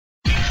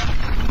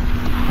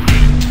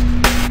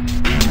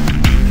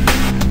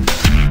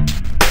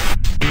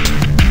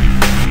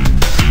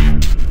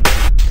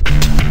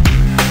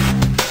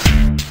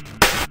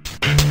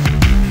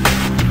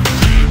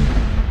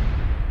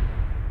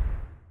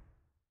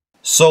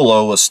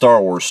Solo, a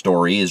Star Wars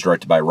story, is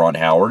directed by Ron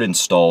Howard and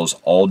stars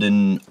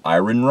Alden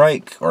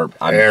Ehrenreich,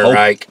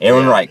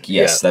 Ehrenreich,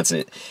 yes, that's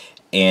it.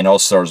 And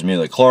also stars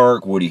Emilia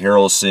Clarke, Woody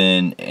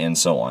Harrelson, and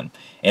so on.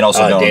 And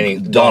also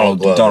Donald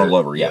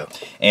Glover, yeah.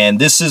 And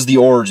this is the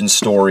origin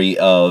story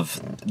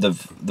of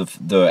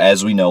the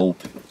as we know,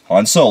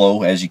 Han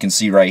Solo, as you can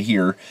see right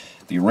here,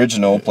 the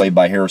original, played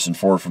by Harrison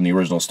Ford from the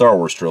original Star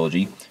Wars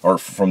trilogy, or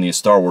from the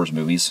Star Wars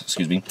movies,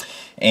 excuse me.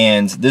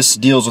 And this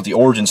deals with the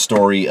origin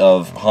story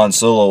of Han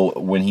Solo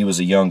when he was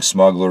a young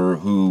smuggler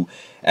who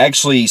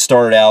actually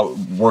started out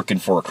working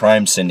for a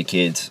crime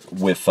syndicate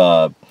with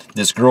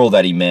this girl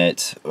that he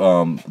met,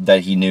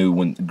 that he knew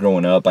when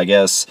growing up, I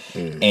guess.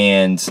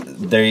 And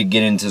they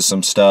get into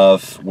some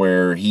stuff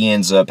where he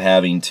ends up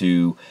having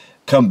to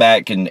come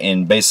back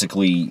and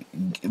basically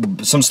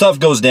some stuff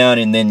goes down,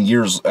 and then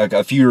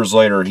a few years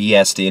later he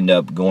has to end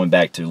up going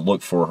back to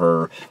look for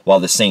her, while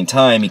at the same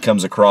time he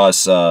comes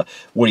across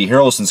Woody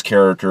Harrelson's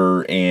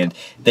character, and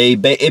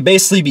it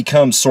basically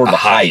becomes sort of a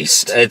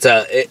heist.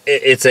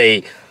 It's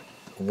a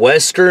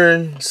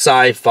Western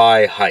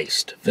sci-fi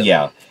heist film.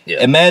 Yeah.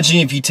 Imagine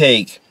if you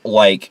take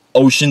like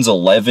Ocean's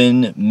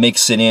 11,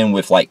 mix it in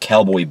with like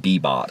Cowboy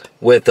Bebop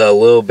with a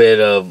little bit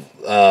of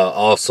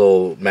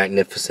also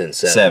Magnificent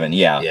Seven.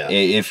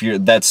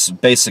 That's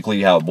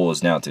basically how it boils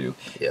down to.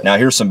 Now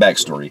here's some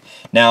backstory.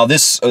 Now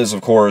this is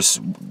of course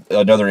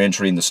another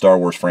entry in the Star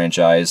Wars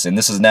franchise, and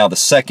this is now the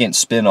second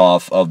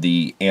spin-off of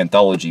the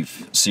anthology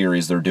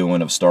series they're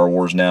doing of Star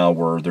Wars now,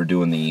 where they're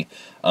doing the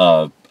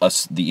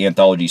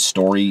anthology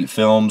story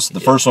films. The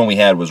first one we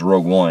had was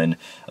Rogue One,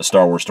 a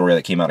Star Wars story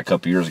that came out a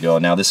couple years ago.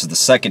 Now this is the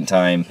second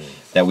time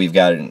that we're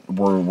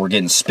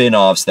getting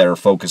spin-offs that are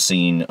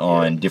focusing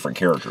on different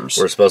characters.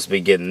 We're supposed to be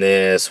getting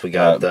this. We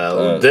got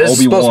this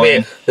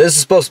Obi-Wan. This is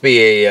supposed to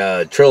be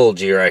a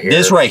trilogy right here.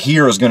 This right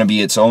here is going to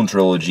be its own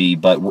trilogy,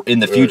 but in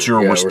the future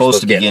we're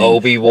supposed to be getting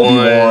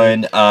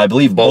Obi-Wan. I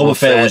believe Boba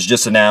Fett was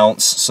just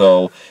announced.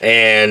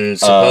 And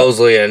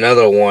supposedly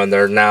another one.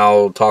 They're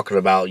now talking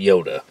about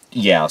Yoda.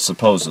 Yeah,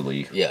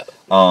 supposedly. Yeah.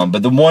 But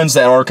the ones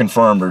that are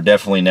confirmed are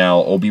definitely now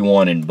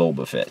Obi-Wan and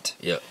Boba Fett.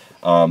 Yeah.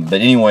 But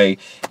anyway,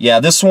 yeah,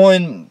 this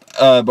one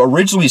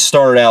originally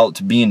started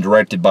out being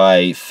directed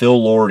by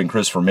Phil Lord and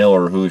Christopher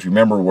Miller, who, if you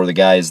remember, were the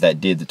guys that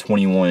did the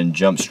 21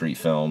 Jump Street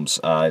films.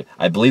 I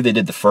believe they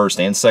did the first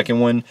and second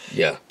one.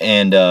 Yeah.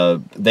 And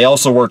they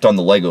also worked on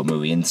the Lego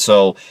movie. And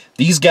so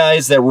these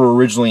guys that were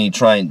originally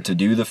trying to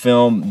do the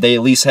film, they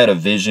at least had a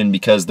vision,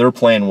 because their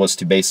plan was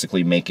to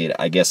basically make it,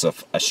 I guess,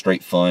 a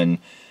straight fun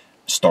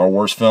Star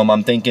Wars film,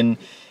 I'm thinking.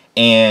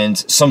 And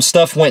some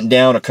stuff went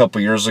down a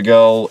couple years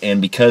ago,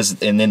 and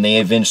then they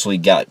eventually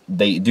due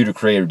to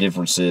creative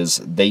differences,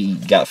 they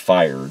got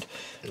fired.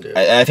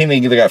 Yeah. I think they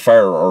either got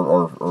fired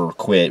or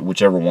quit,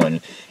 whichever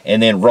one.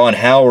 And then Ron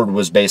Howard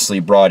was basically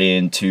brought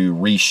in to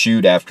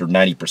reshoot after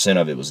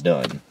 90% of it was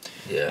done.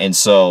 Yeah. And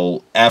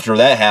so after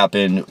that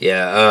happened,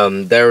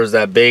 there was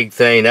that big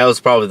thing. That was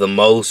probably the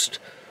most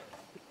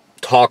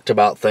talked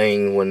about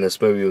thing when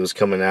this movie was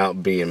coming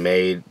out, being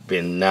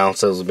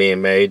announced as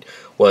being made,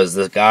 was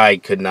the guy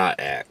could not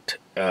act.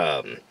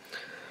 I'm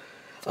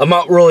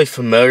not really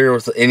familiar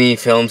with any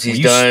films he's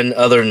done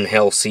other than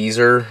Hail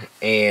Caesar,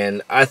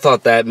 and I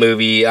thought that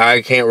movie,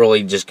 I can't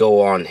really just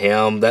go on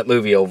him. That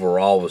movie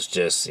overall was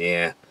just,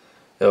 it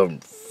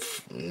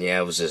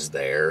was just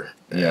there.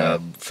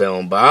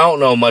 Film, but I don't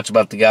know much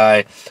about the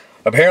guy.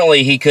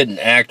 Apparently he couldn't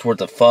act worth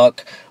the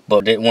fuck,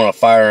 but didn't want to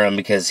fire him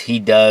because he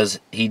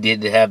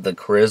did have the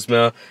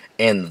charisma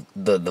and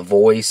the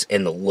voice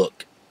and the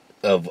look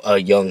of a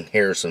young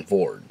Harrison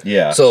Ford.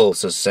 Yeah. So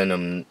send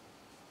him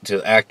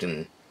to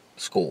acting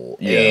school.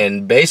 Yeah.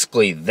 And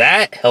basically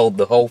that held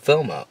the whole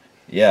film up.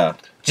 Yeah.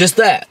 Just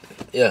that.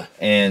 Yeah.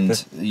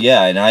 And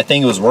and I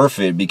think it was worth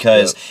it,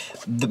 because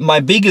my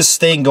biggest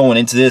thing going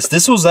into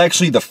this was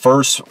actually the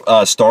first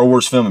Star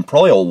Wars film in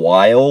probably a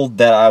while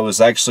that I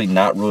was actually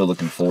not really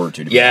looking forward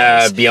to be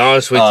honest. To be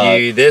honest with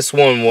you, this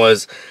one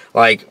was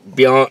like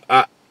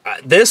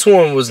this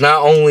one was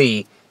not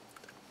only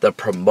the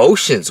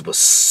promotions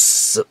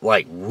was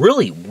like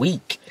really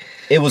weak.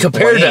 It was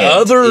compared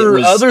bland.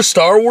 to other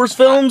Star Wars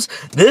films.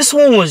 This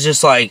one was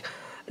just like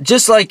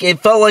it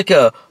felt like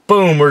a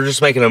boom. We're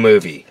just making a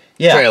movie.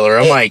 Trailer.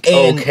 I'm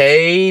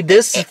okay,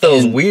 this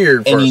feels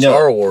weird for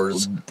Star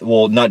Wars.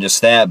 Well, not just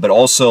that, but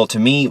also to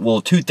me,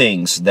 two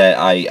things that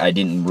I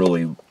didn't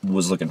really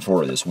was looking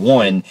forward to this.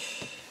 One,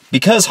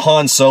 because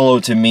Han Solo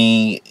to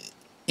me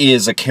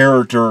is a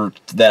character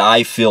that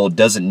I feel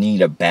doesn't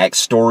need a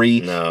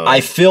backstory. No.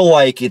 I feel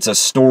like it's a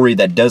story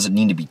that doesn't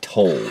need to be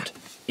told.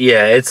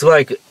 Yeah, it's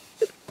like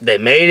they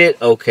made it,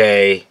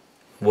 okay.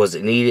 Was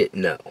it needed?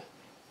 No.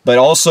 But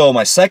also,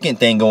 my second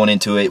thing going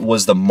into it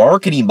was the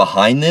marketing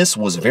behind this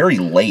was very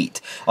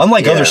late.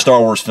 Unlike other Star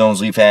Wars films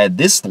we've had,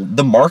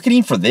 the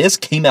marketing for this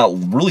came out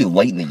really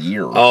late in the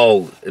year.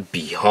 Oh,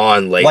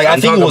 beyond late. Like, I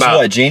think it was,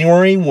 what,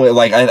 January?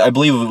 Like, I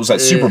believe it was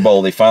at Super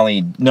Bowl. They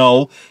finally...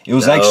 No, it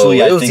was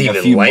actually, I think,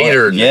 a few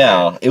later months.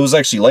 Yeah, it was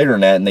actually later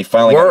than that, and they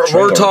finally got a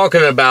trailer. We're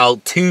talking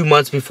about 2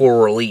 months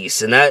before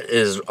release, and that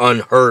is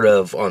unheard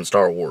of on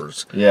Star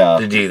Wars. Yeah.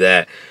 To do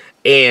that.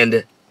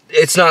 And...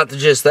 it's not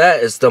just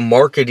that, it's the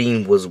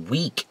marketing was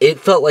weak. It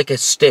felt like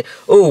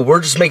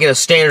we're just making a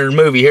standard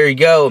movie, here you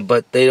go,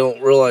 but they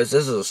don't realize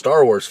this is a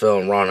Star Wars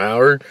film, Ron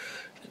Howard.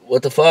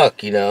 What the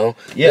fuck, you know?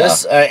 Yeah.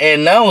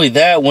 And not only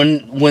that,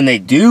 when they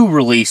do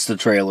release the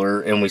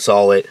trailer, and we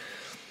saw it,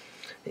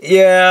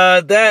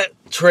 yeah, that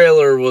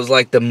trailer was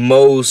like the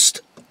most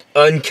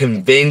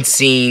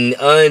unconvincing,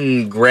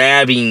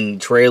 ungrabbing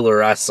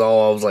trailer I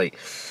saw. I was like,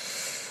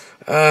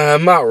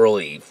 I'm not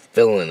really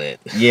feeling it.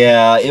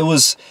 Yeah, it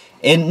was...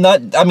 And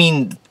don't get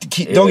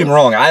me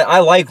wrong, I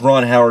like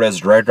Ron Howard as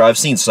a director. I've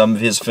seen some of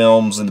his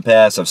films in the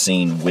past. I've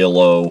seen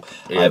Willow.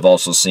 Yeah. I've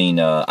also seen,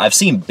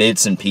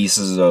 bits and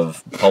pieces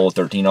of Apollo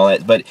 13, all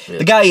that. But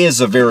the guy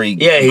is a very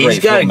great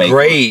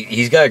filmmaker.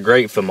 He's got a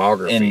great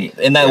filmography.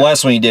 And that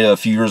last one he did a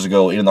few years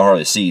ago, In the Heart of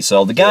the Sea.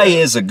 So the guy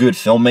is a good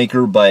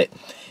filmmaker, but...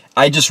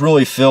 I just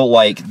really feel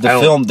like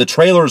the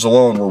trailers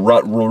alone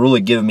were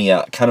really giving me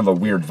a kind of a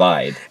weird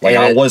vibe. Like,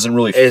 I wasn't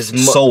really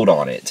sold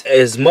on it.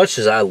 As much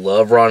as I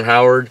love Ron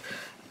Howard,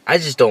 I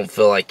just don't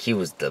feel like he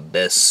was the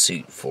best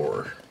suit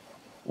for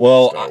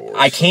Well,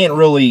 I can't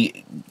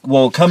really...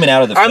 Well, coming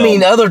out of the film... I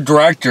mean, other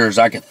directors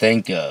I could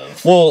think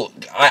of. Well,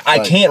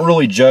 I can't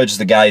really judge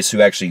the guys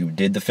who actually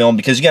did the film,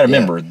 because you got to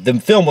remember, the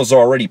film was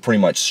already pretty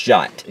much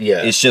shot.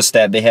 Yeah. It's just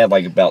that they had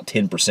like about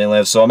 10%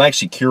 left, so I'm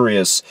actually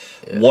curious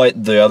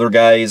what the other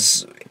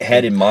guys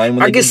had in mind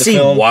when they did the film.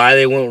 I can see why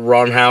they went with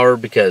Ron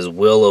Howard, because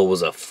Willow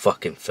was a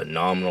fucking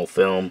phenomenal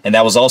film. And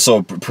that was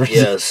also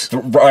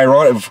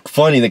ironic,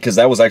 funny, because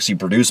that was actually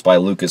produced by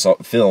Lucas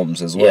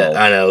Films as well. Yeah,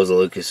 I know, it was a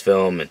Lucas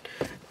film, and,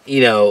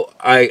 you know,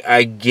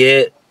 I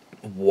get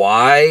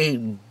why,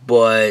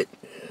 but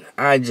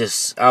I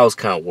was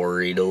kind of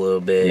worried a little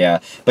bit. Yeah,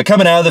 but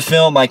coming out of the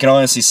film, I can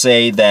honestly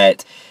say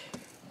that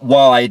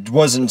while I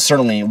wasn't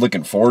certainly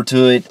looking forward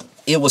to it,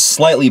 it was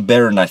slightly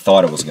better than I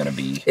thought it was going to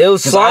be. It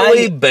was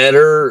slightly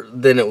better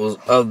than it was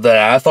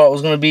that I thought it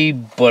was going to be,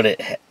 but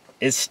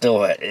it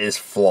still is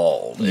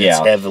flawed. Yeah.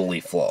 It's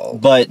heavily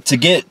flawed. But to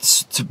get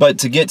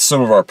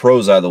some of our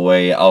pros out of the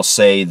way, I'll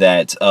say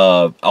that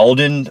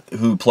Alden,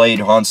 who played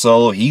Han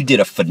Solo, he did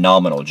a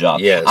phenomenal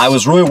job. Yes. I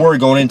was really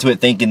worried going into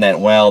it, thinking that,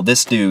 well,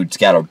 this dude's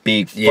got a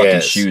big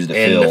fucking shoes to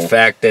fill. And the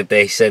fact that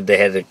they said they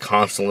had to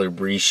constantly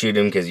reshoot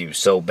him because he was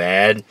so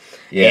bad,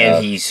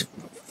 and he's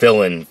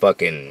filling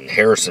fucking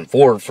Harrison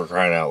Ford, for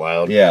crying out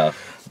loud. Yeah.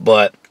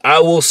 But I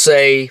will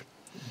say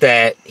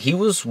that he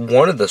was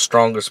one of the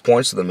strongest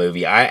points of the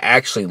movie. I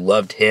actually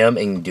loved him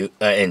and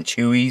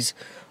Chewie's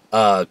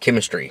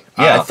chemistry.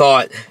 Yeah.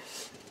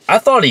 I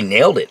thought he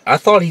nailed it. I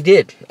thought he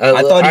did.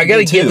 I got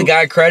to give the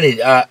guy credit.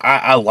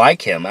 I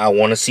like him. I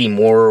want to see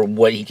more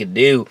what he could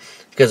do,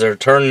 because they're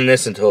turning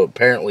this into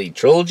apparently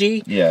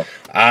trilogy. Yeah.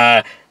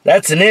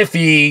 That's an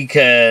iffy,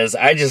 because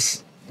I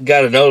just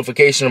got a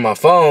notification on my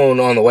phone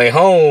on the way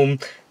home.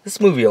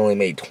 This movie only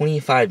made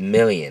 $25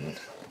 million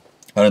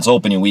on its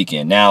opening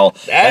weekend. Now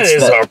that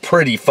is a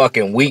pretty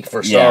fucking week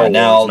for Star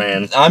Wars,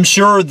 man. I'm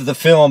sure that the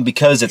film,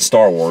 because it's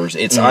Star Wars,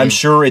 I'm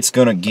sure it's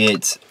gonna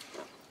get,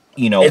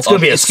 it's gonna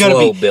be a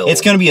slow build.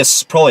 It's gonna be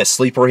probably a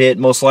sleeper hit,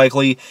 most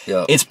likely.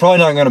 Yep. It's probably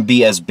not gonna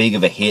be as big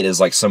of a hit as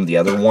like some of the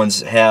other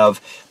ones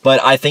have,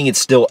 but I think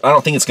it's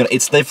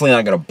definitely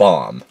not gonna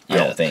bomb. I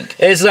don't think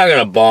it's not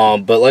gonna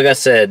bomb, but like I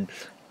said,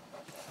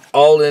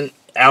 Alden,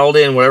 how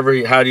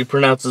do you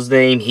pronounce his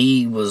name?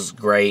 He was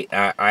great.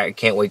 I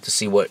can't wait to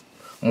see what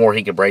more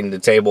he could bring to the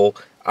table.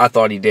 I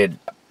thought he did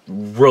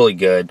really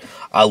good.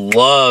 I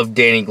love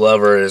Danny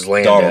Glover as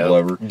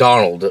Lando.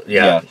 Donald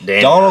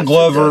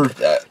Glover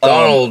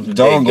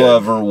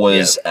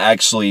was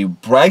actually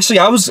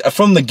I was,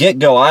 from the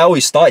get-go, I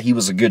always thought he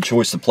was a good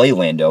choice to play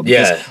Lando,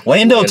 because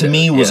Lando to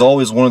me was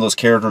always one of those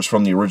characters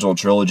from the original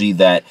trilogy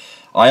that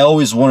I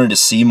always wanted to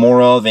see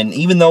more of, and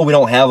even though we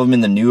don't have him in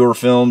the newer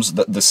films,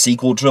 the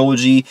sequel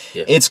trilogy,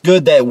 it's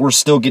good that we're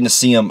still getting to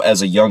see him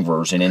as a young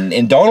version,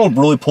 and Donald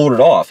really pulled it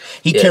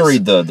off. He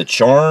carried the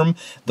charm,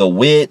 the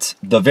wit,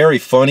 the very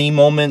funny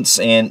moments,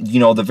 and,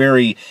 the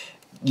very,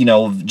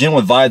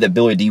 genuine vibe that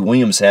Billy D.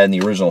 Williams had in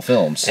the original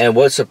films. And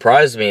what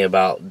surprised me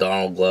about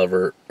Donald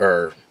Glover,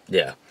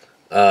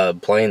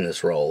 playing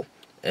this role,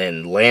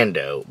 and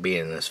Lando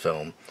being in this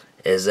film,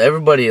 is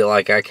everybody,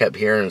 like I kept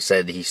hearing,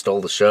 said he stole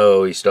the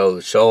show,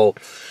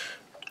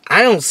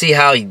 I don't see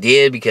how he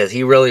did, because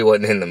he really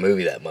wasn't in the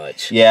movie that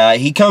much. Yeah,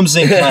 he comes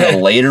in kind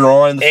of later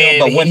on in the film,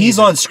 but when he's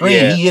on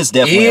screen, he is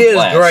definitely a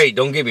blast. He is great,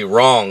 don't get me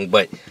wrong,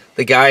 but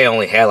the guy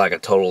only had like a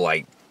total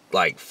like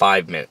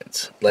 5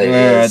 minutes.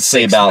 I'd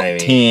say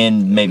about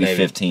 10, maybe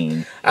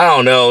 15. I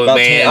don't know,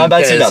 man.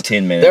 I'd say about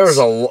 10 minutes. There was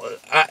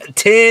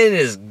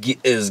 10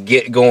 is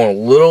going a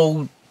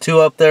little 2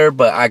 up there,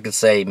 but I could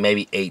say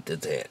maybe 8 to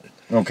 10.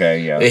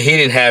 Okay, yeah. He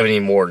didn't have any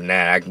more than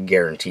that. I can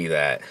guarantee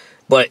that.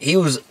 But he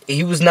was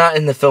not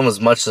in the film as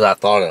much as I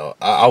thought.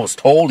 I was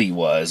told he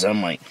was.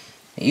 I'm like,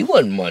 he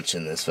wasn't much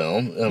in this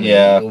film. I mean,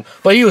 yeah.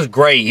 But he was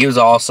great. He was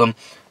awesome.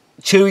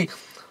 Chewie,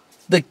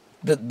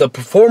 the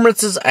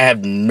performances I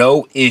have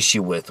no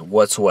issue with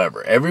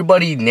whatsoever.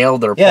 Everybody nailed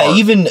their part. Yeah,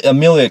 even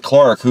Emilia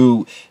Clarke,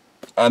 who,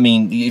 I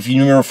mean, if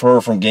you remember her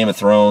from Game of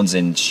Thrones,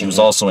 and she was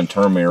also in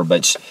Terminator,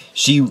 but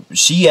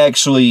she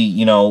actually,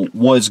 you know,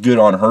 was good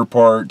on her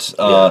part.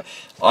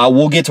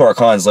 We'll get to our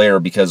cons later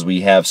because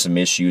we have some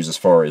issues as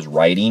far as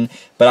writing,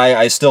 but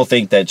I still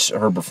think that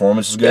her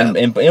performance was good,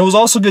 and it was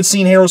also good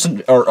seeing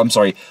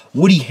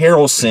Woody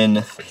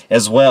Harrelson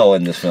as well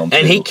in this film too.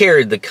 And he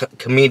carried the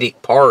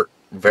comedic part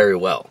very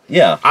well.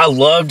 Yeah, I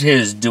loved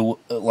his duel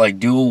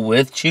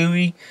with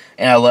Chewie,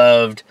 and I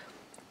loved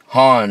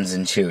Hans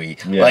and Chewie.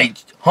 Yeah. Like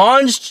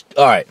Hans,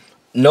 all right.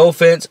 No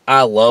offense,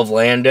 I love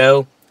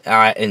Lando.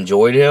 I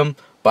enjoyed him,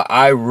 but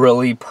I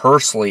really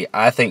personally,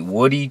 I think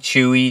Woody,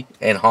 Chewie,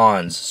 and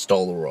Hans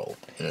stole the role.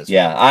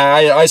 Yeah,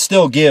 I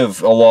still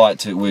give a lot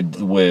to with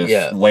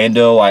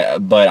Lando.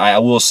 But I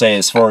will say,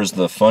 as far as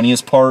the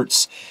funniest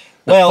parts.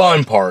 The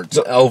fun parts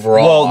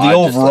overall.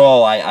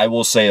 Well, I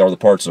will say are the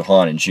parts of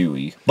Han and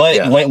Chewie.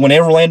 But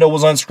whenever Lando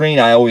was on screen,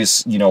 I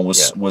always,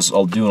 was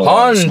doing a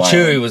lot of smiling. Han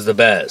and Chewie was the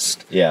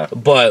best. Yeah.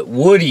 But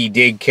Woody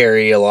did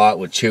carry a lot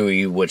with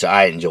Chewie, which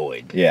I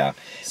enjoyed. Yeah.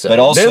 So, but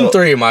also, them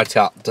 3 are my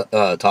top.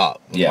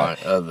 Yeah.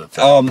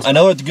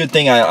 Another good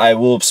thing I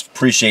will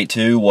appreciate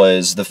too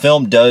was the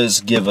film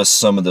does give us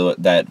some of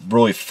that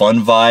really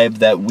fun vibe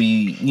that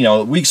we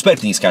expect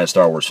in these kind of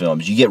Star Wars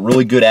films. You get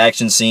really good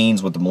action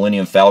scenes with the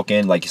Millennium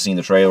Falcon, like you see in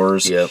the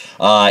trailers. Yep.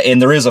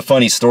 And there is a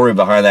funny story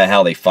behind that,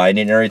 how they find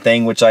it and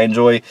everything, which I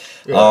enjoy.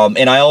 Yeah.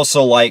 And I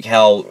also like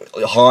how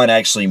Han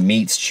actually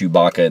meets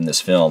Chewbacca in this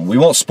film. We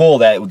won't spoil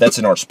that. That's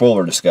in our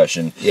spoiler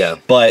discussion. Yeah.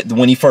 But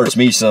when he first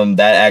meets him,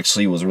 that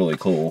actually was really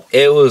cool.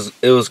 It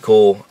was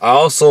cool. I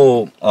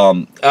also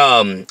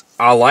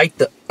I like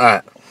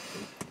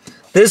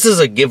this is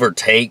a give or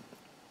take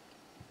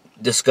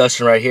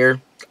discussion right here.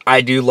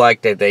 I do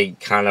like that they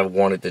kind of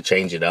wanted to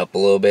change it up a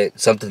little bit,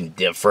 something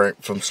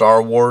different from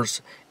Star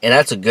Wars, and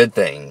that's a good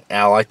thing. And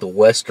I like the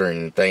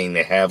Western thing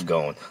they have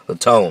going, the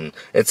tone.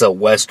 It's a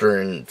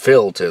Western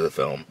feel to the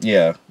film.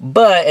 Yeah.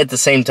 But at the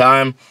same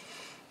time,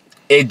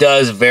 it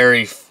does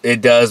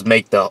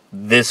make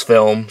this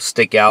film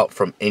stick out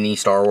from any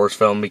Star Wars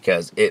film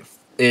because it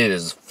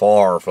is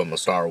far from a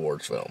Star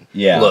Wars film.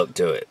 Yeah. Look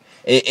to it.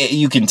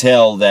 You can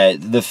tell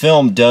that the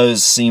film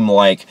does seem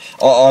like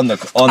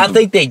I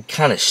think they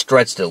kind of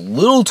stretched a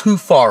little too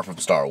far from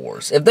Star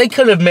Wars. If they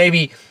could have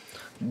maybe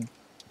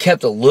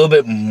kept a little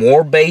bit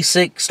more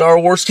basic Star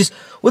Wars, because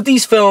with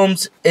these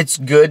films, it's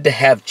good to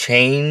have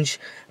change,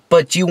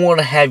 but you want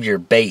to have your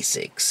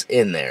basics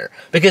in there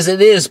because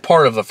it is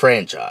part of a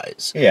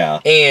franchise. Yeah,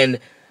 and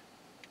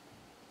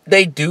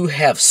they do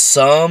have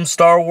some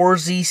Star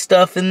Warsy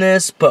stuff in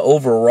this, but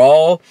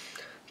overall,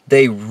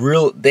 I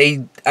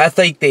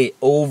think they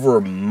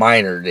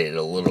over-minored it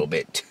a little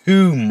bit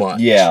too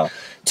much. Yeah.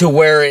 To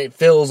where it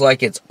feels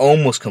like it's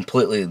almost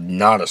completely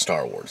not a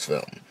Star Wars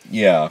film.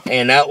 Yeah.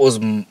 And that was,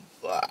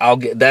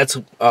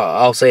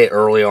 I'll say it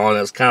early on,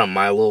 that's kind of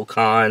my little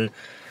con.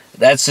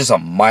 That's just a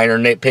minor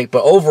nitpick,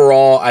 but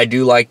overall, I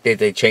do like that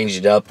they changed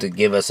it up to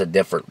give us a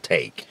different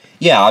take.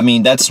 Yeah, I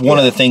mean, that's one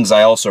of the things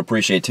I also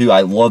appreciate, too.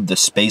 I love the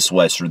space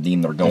western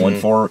theme they're going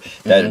for,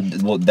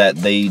 that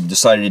they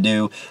decided to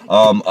do.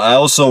 I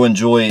also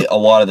enjoy a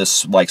lot of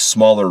this, like,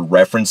 smaller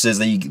references,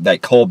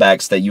 that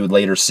callbacks that you would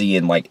later see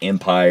in, like,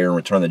 Empire and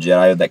Return of the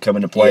Jedi that come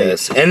into play.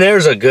 Yes, and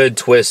there's a good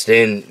twist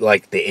in,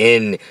 like, the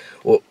end,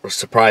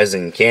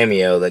 surprising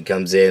cameo that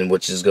comes in,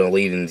 which is going to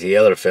lead into the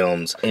other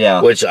films,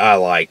 which I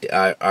liked.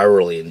 I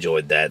really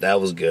enjoyed that.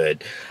 That was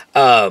good.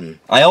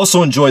 I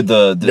also enjoyed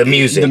the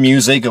music. The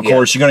music, of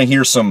course. You're going to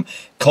hear some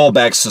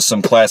callbacks to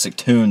some classic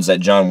tunes that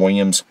John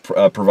Williams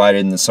provided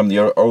in some of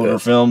the older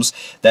films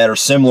that are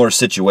similar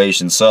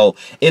situations. So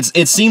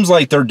it seems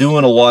like they're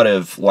doing a lot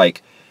of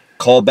like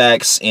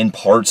callbacks in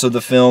parts of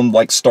the film,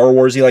 like Star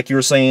Warsy, like you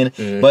were saying.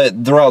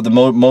 But throughout the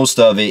most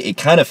of it, it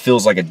kind of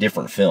feels like a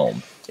different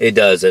film. It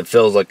does. It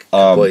feels like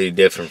a completely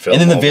different film.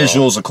 And then the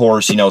visuals, of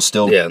course,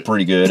 still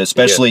pretty good.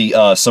 Especially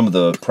some of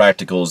the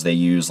practicals they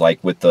use,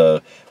 like with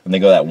when they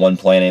go to that one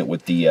planet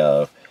with the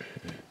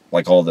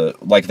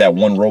that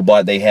one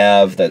robot they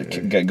have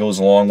that goes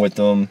along with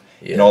them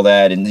and all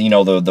that, and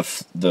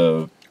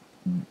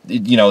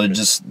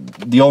just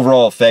the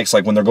overall effects,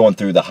 like when they're going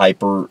through the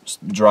hyper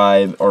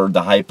drive or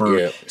the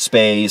hyper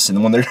space,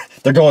 and when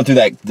they're going through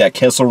that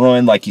Kessel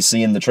Run like you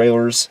see in the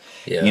trailers.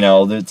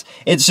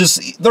 It's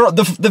just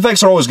the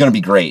effects are always going to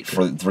be great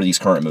for these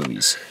current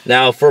movies.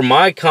 Now, for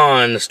my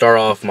con, to start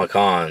off my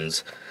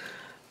cons,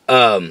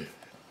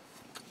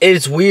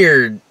 it's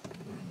weird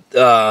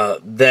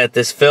that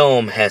this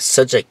film has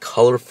such a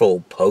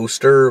colorful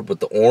poster with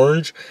the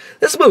orange.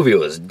 This movie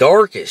was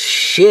dark as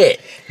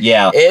shit.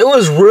 Yeah. It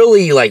was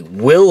really like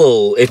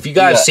Willow. If you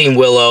guys seen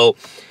Willow,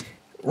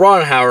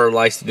 Ron Howard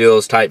likes to do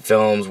those type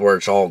films where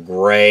it's all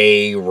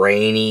gray,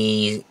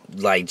 rainy,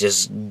 like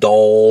just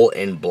dull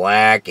and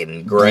black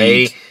and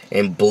gray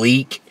and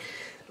bleak.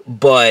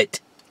 But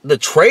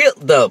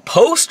the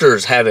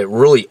posters have it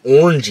really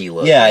orangey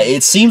looking. Yeah,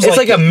 it seems it's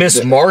like a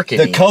mismarketing.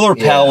 The color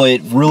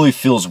palette really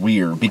feels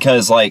weird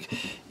because, like,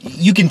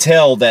 you can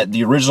tell that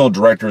the original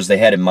directors they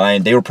had in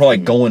mind, they were probably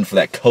going for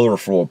that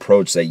colorful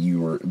approach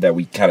that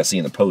we kind of see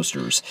in the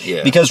posters.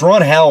 Yeah. Because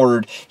Ron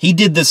Howard, he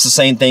did the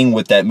same thing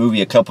with that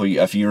movie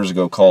a few years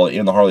ago called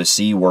In the Heart of the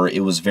Sea, where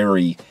it was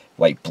very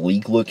like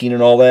bleak looking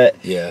and all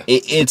that. Yeah.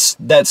 It's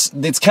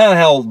kind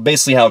of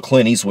basically how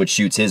Clint Eastwood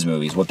shoots his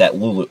movies, with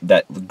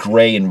that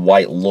gray and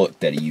white look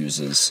that he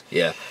uses.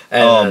 Yeah.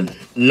 And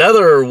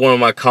another one of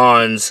my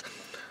cons,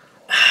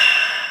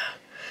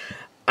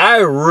 I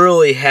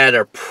really had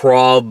a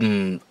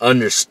problem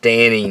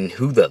understanding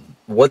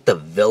what the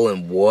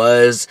villain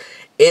was.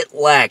 It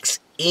lacks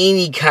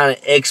any kind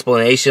of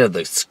explanation of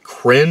the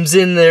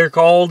Crimson they're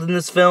called in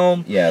this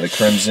film. Yeah, the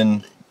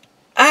Crimson.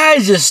 I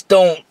just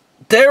don't.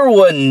 There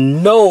was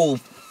no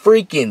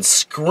freaking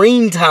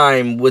screen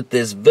time with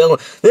this villain.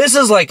 This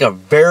is like a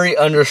very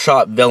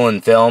undershot villain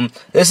film.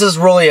 This is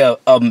really a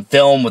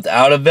film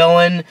without a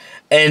villain,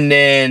 and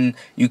then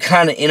you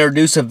kind of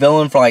introduce a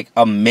villain for like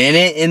a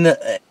minute in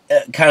the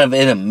kind of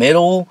in the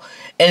middle,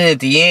 and at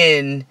the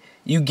end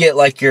you get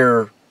like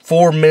your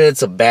 4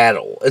 minutes of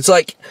battle. It's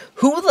like,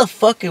 who the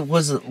fuck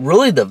was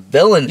really the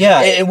villain?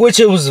 Yeah, and, which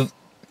it was.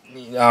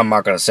 I'm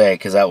not going to say it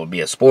because that would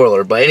be a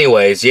spoiler. But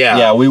anyways, yeah.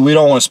 Yeah, we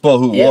don't want to spoil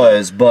who it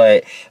was.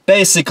 But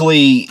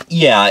basically,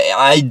 yeah,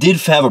 I did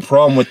have a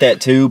problem with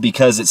that too,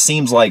 because it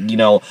seems like,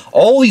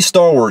 all these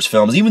Star Wars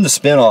films, even the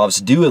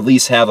spin-offs, do at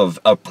least have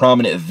a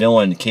prominent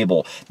villain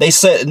capable.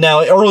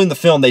 Now, early in the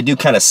film, they do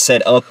kind of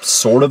set up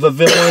sort of a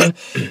villain.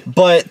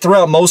 But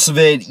throughout most of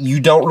it, you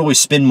don't really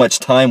spend much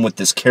time with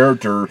this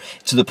character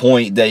to the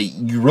point that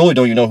you really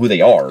don't even know who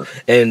they are.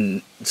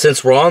 And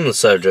since we're on the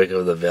subject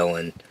of the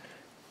villain,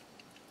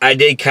 I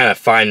did kind of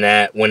find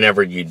that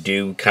whenever you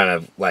do kind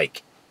of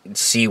like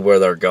see where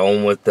they're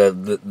going with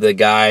the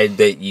guy,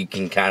 that you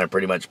can kind of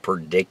pretty much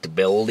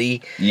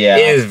predictability. Yeah,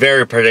 it is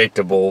very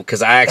predictable,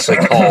 because I actually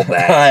called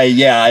that.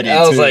 Yeah, I did.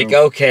 I was like,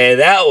 okay,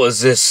 that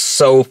was just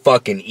so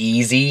fucking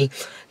easy.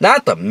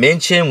 Not to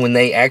mention when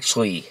they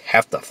actually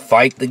have to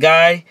fight the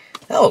guy.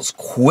 That was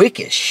quick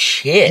as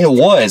shit. It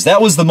was.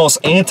 That was the most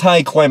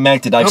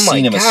anticlimactic I've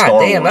seen in a Star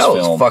Wars film. That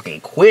was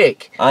fucking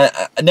quick.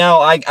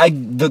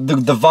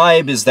 The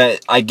vibe is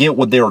that I get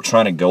what they were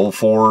trying to go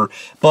for,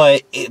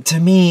 but to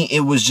me,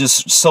 it was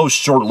just so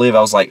short-lived.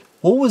 I was like,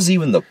 what was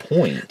even the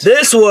point?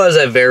 This was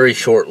a very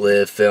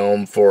short-lived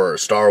film for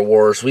Star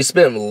Wars. We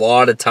spent a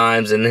lot of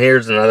times, and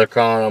here's another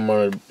con I'm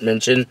going to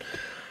mention.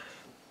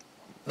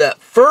 That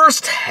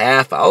first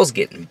half, I was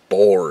getting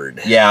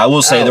bored. Yeah, I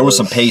will say there were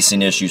some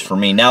pacing issues for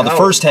me. Now, the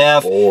first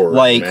half,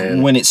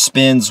 when it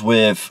spins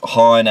with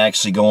Han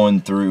actually going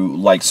through,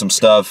 like, some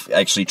stuff,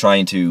 actually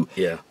trying to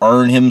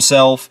earn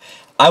himself,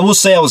 I will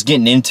say I was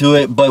getting into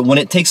it, but when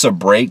it takes a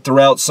break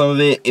throughout some of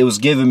it, it was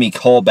giving me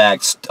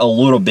callbacks a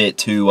little bit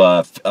to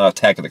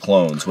Attack of the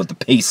Clones with the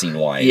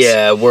pacing-wise.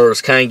 Yeah, where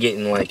it's kind of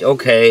getting like,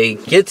 okay,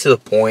 get to the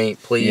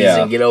point, please,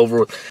 and get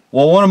over.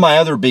 Well, one of my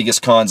other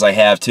biggest cons I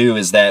have, too,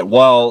 is that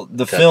while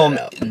the film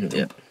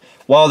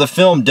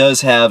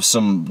does have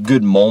some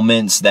good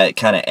moments that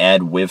kind of add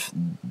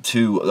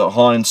to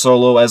Han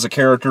Solo as a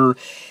character,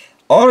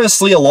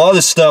 honestly, a lot of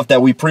the stuff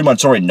that we pretty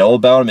much already know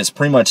about him is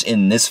pretty much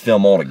in this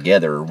film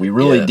altogether. We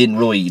really didn't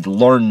really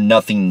learn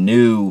nothing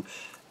new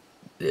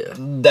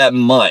that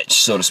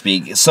much, so to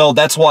speak. So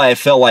that's why I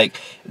felt like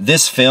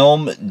this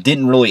film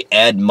didn't really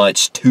add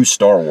much to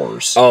Star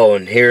Wars. Oh,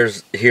 and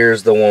here's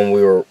the one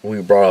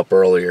we brought up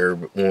earlier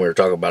when we were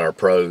talking about our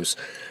pros.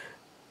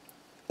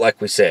 Like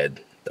we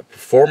said, the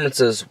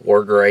performances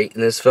were great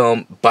in this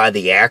film by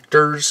the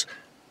actors.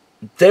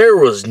 There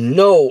was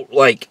no,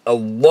 like, a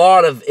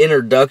lot of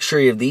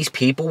introductory of these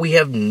people we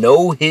have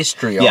no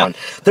history on.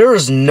 There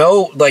is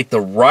no, like,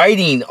 the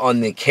writing on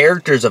the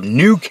characters of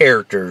new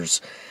characters,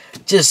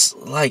 just,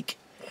 like...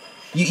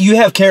 You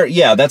have characters,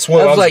 that's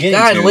what I was like,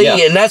 getting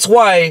to. And that's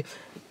why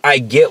I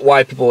get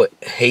why people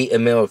hate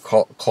Emilia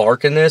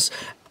Clarke in this.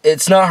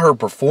 It's not her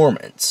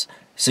performance.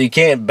 So you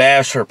can't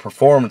bash her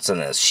performance in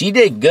this. She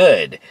did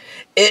good.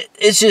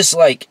 It's just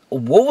like,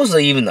 what was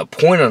even the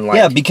point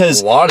on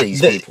because a lot of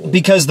these people?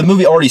 Because the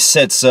movie already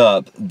sets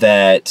up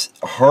that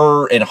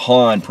her and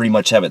Han pretty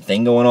much have a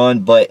thing going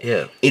on, but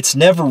it's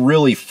never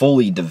really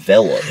fully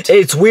developed.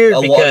 It's weird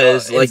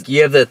because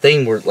you have that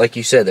thing where, like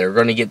you said, they're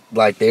going to get,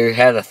 like, they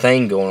had a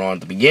thing going on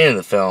at the beginning of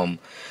the film,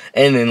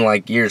 and then,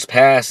 like, years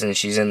pass, and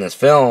she's in this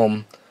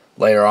film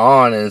later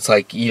on, and it's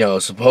like,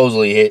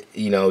 supposedly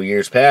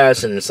years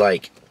pass, and it's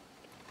like,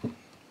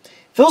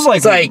 feels like...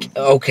 It's like,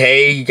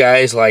 okay, you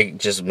guys, like,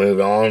 just moved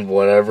on,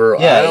 whatever.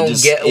 Yeah, I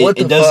don't get... What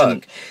the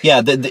fuck?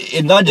 Yeah,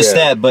 not just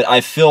that, but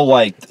I feel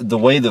like the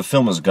way the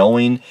film is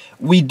going,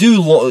 we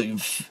do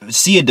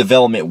see a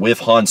development with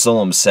Han Solo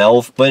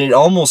himself, but it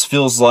almost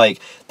feels like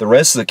the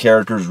rest of the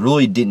characters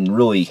really didn't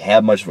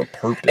have much of a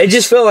purpose. It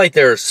just felt like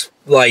there's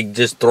like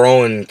just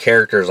throwing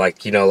characters,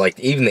 like, you know, like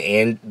even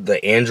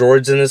the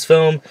androids in this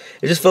film,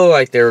 it just felt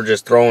like they were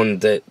just throwing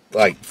the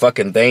like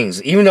fucking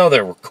things. Even though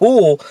they were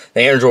cool,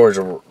 the androids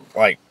were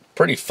like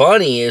pretty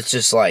funny. It's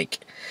just like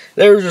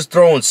they were just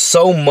throwing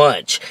so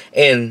much.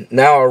 And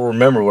now I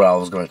remember what I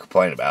was going to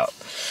complain about.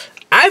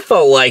 I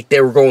felt like they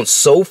were going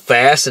so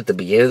fast at the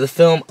beginning of the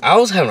film. I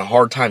was having a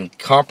hard time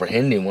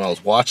comprehending when I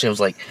was watching.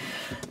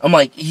 I'm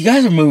like, you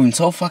guys are moving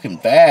so fucking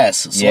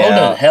fast. Slow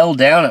the hell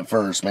down at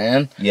first,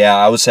 man. Yeah,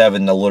 I was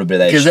having a little bit of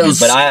that issue,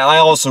 but I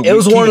also, it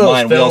was one of those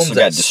films we also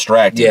got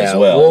distracted as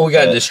well. Well, we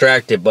got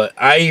distracted, but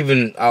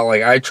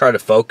I tried to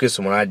focus,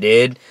 and when I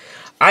did,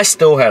 I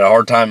still had a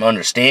hard time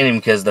understanding,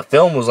 because the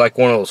film was like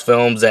one of those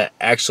films that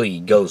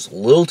actually goes a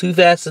little too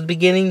fast at the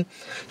beginning.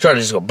 Try to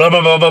just go blah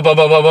blah blah blah blah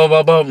blah blah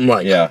blah blah. I'm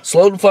like,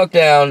 slow the fuck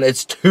down.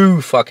 It's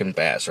too fucking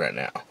fast right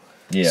now.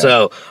 Yeah.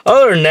 So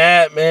other than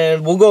that,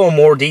 man, we'll go in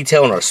more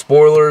detail in our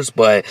spoilers,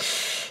 but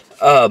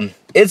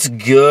it's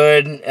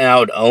good, and I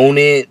would own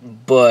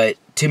it. But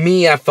to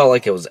me, I felt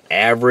like it was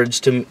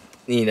average.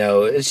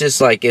 It's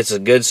just like it's a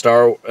good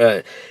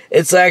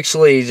it's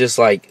actually just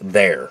like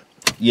there.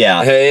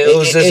 Yeah, it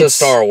was just a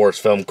Star Wars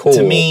film. Cool.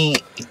 To me,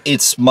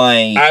 it's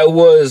my.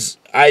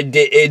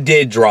 It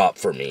did drop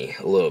for me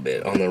a little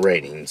bit on the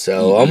rating,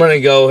 so I'm gonna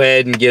go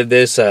ahead and give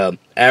this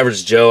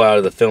average Joe out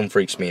of the Film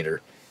Phreeks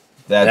meter.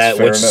 That's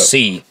fair enough.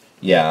 C.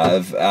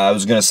 Yeah, I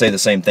was gonna say the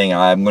same thing.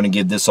 I'm gonna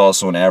give this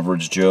also an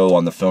average Joe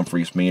on the Film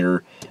Phreeks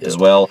meter as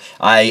well.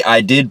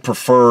 I did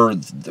prefer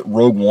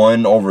Rogue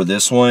One over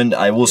this one.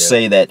 I will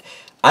say that.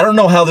 I don't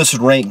know how this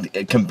would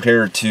rank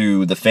compared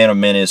to The Phantom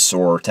Menace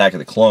or Attack of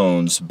the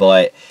Clones,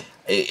 but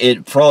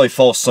it probably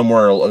falls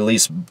somewhere at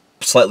least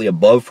slightly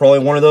above probably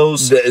one of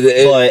those. But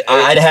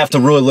I'd have to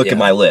really look at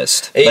my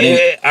list. But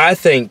I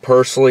think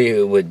personally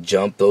it would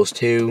jump those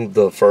two,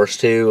 the first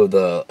two of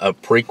the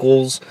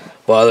prequels.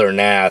 But other than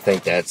that, I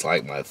think that's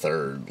like my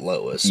third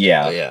lowest.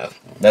 Yeah.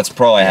 That's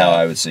probably how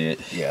I would see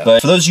it. Yeah.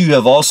 But for those of you who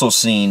have also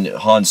seen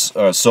Han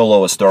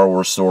Solo: A Star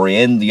Wars Story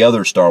and the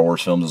other Star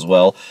Wars films as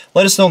well,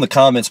 let us know in the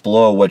comments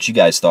below what you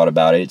guys thought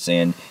about it.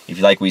 And if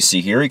you like what you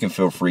see here, you can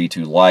feel free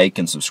to like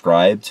and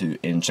subscribe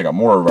and check out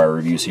more of our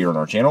reviews here on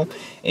our channel.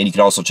 And you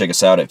can also check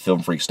us out at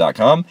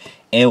filmphreeks.com.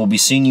 And we'll be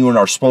seeing you in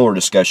our spoiler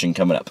discussion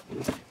coming up.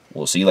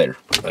 We'll see you later.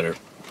 Later.